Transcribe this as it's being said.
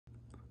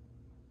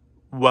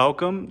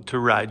Welcome to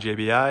Ride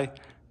JBI.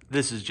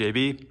 This is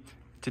JB.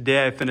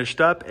 Today I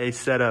finished up a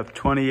set of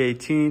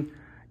 2018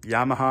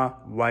 Yamaha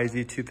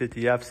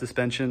YZ250F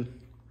suspension.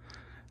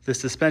 This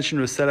suspension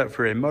was set up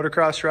for a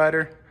motocross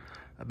rider,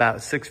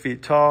 about 6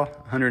 feet tall,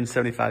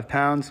 175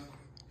 pounds.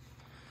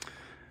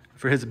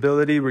 For his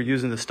ability, we're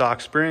using the stock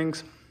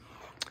springs.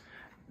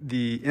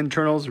 The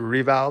internals were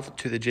revalved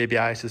to the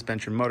JBI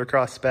Suspension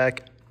motocross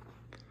spec.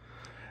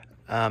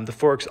 The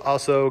forks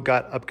also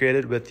got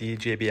upgraded with the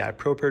JBI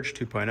Pro Perch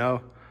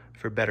 2.0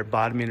 for better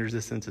bottoming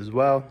resistance as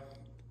well.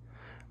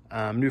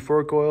 New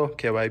fork oil,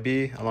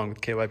 KYB, along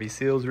with KYB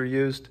seals were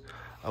used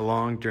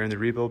during the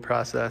rebuild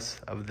process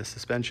of the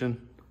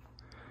suspension.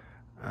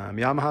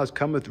 Yamaha's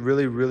come with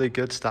really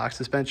good stock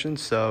suspension,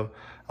 so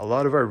a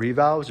lot of our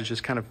revalves is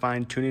just kind of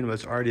fine-tuning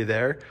what's already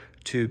there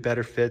to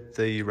better fit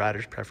the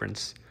rider's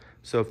preference.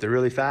 So if they're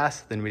really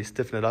fast, then we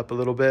stiffen it up a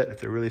little bit. If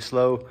they're really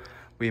slow,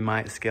 we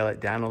might scale it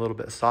down a little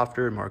bit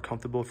softer and more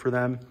comfortable for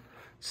them.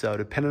 So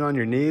depending on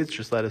your needs,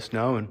 just let us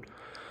know and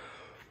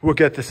we'll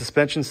get the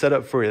suspension set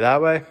up for you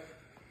that way.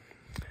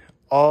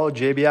 All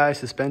JBI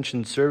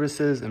suspension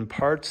services and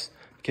parts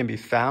can be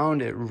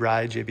found at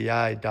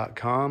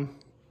ridejbi.com.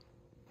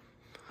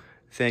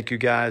 Thank you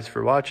guys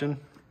for watching.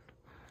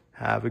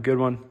 Have a good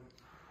one.